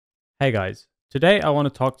Hey guys, today I want to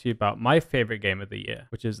talk to you about my favorite game of the year,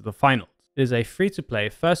 which is The Finals. It is a free-to-play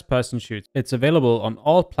first-person shooter. It's available on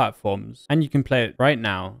all platforms, and you can play it right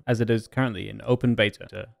now as it is currently in open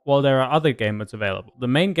beta, while there are other game modes available. The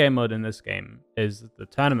main game mode in this game is the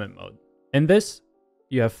tournament mode. In this,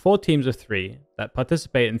 you have 4 teams of 3 that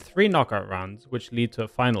participate in 3 knockout rounds, which lead to a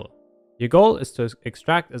final. Your goal is to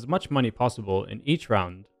extract as much money possible in each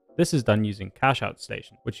round. This is done using cash out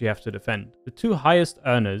station, which you have to defend. The 2 highest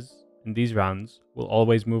earners in these rounds will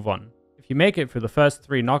always move on. If you make it through the first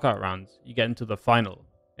 3 knockout rounds, you get into the final,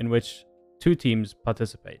 in which 2 teams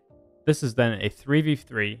participate. This is then a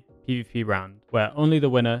 3v3 PvP round, where only the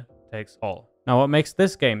winner takes all. Now what makes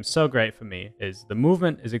this game so great for me is the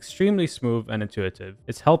movement is extremely smooth and intuitive.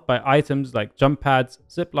 It's helped by items like jump pads,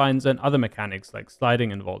 zip lines, and other mechanics like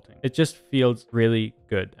sliding and vaulting. It just feels really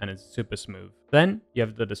good and it's super smooth. Then you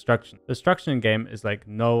have the destruction. Destruction in game is like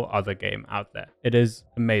no other game out there. It is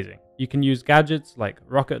amazing. You can use gadgets like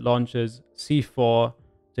rocket launchers, C4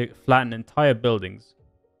 to flatten entire buildings,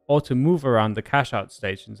 or to move around the cash out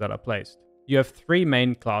stations that are placed. You have 3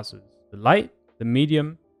 main classes: the light, the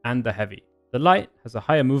medium, and the heavy. The light has a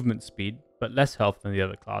higher movement speed, but less health than the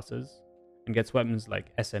other classes, and gets weapons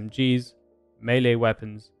like SMGs, melee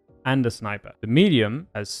weapons, and a sniper. The medium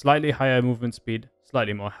has slightly higher movement speed,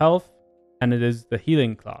 slightly more health, and it is the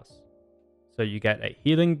healing class. So you get a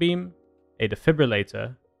healing beam, a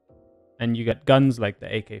defibrillator, and you get guns like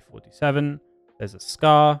the AK-47, there's a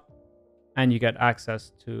SCAR, and you get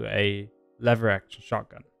access to a lever action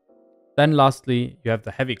shotgun. Then lastly, you have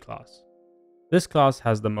the heavy class. This class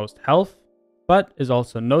has the most health, but is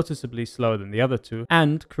also noticeably slower than the other 2,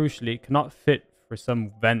 and crucially cannot fit for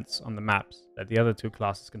some vents on the maps that the other 2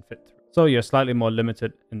 classes can fit through. So you're slightly more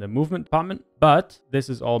limited in the movement department, but this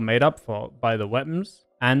is all made up for by the weapons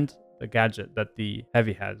and the gadget that the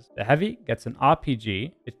heavy has. The heavy gets an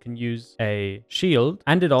RPG, it can use a shield,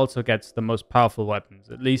 and it also gets the most powerful weapons,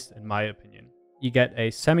 at least in my opinion. You get a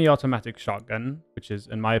semi-automatic shotgun, which is,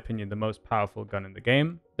 in my opinion, the most powerful gun in the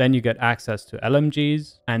game. Then you get access to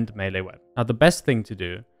LMGs and melee weapons. Now, the best thing to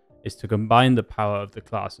do is to combine the power of the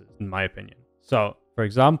classes, in my opinion. So, for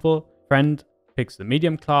example, friend picks the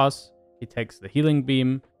medium class, he takes the healing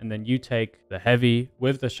beam, and then you take the heavy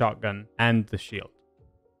with the shotgun and the shield.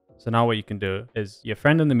 So now what you can do is your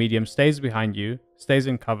friend in the medium stays behind you, stays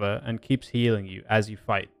in cover, and keeps healing you as you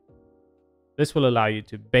fight. This will allow you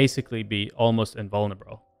to basically be almost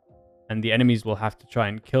invulnerable, and the enemies will have to try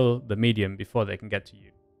and kill the medium before they can get to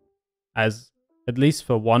you. As, at least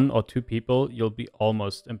for 1 or 2 people, you'll be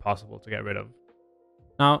almost impossible to get rid of.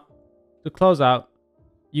 Now, to close out,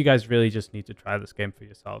 you guys really just need to try this game for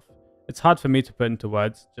yourself. It's hard for me to put into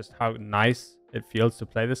words just how nice it feels to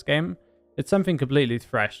play this game. It's something completely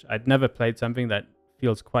fresh. I'd never played something that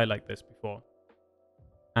feels quite like this before.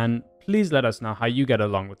 And please let us know how you get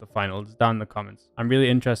along with the finals down in the comments. I'm really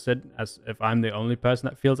interested, as if I'm the only person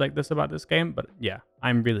that feels like this about this game, but yeah,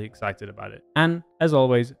 I'm really excited about it. And as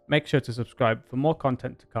always, make sure to subscribe for more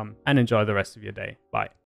content to come and enjoy the rest of your day. Bye.